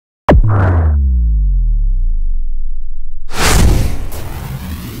Hey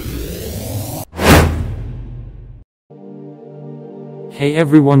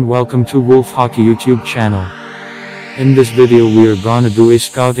everyone, welcome to Wolf Hockey YouTube channel. In this video we are gonna do a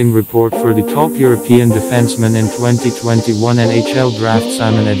scouting report for the top European defenseman in 2021 NHL draft,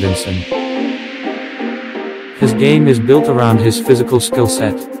 Simon Edvinsson. His game is built around his physical skill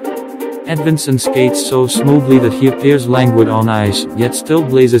set. Edvinsson skates so smoothly that he appears languid on ice, yet still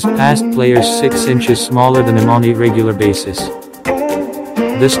blazes past players 6 inches smaller than him on a regular basis.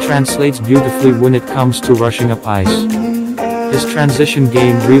 This translates beautifully when it comes to rushing up ice. His transition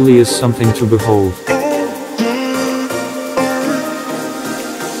game really is something to behold.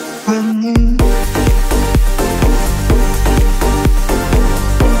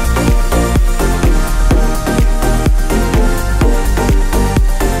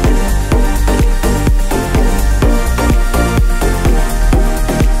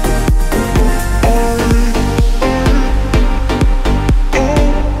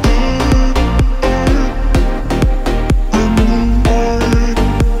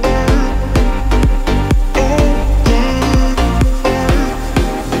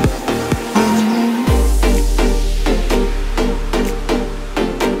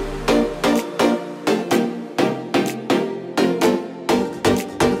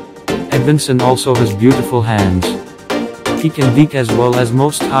 Edvinsson also has beautiful hands. He can deke as well as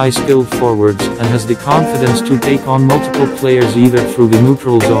most high-skilled forwards, and has the confidence to take on multiple players either through the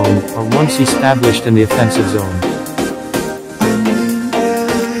neutral zone, or once established in the offensive zone.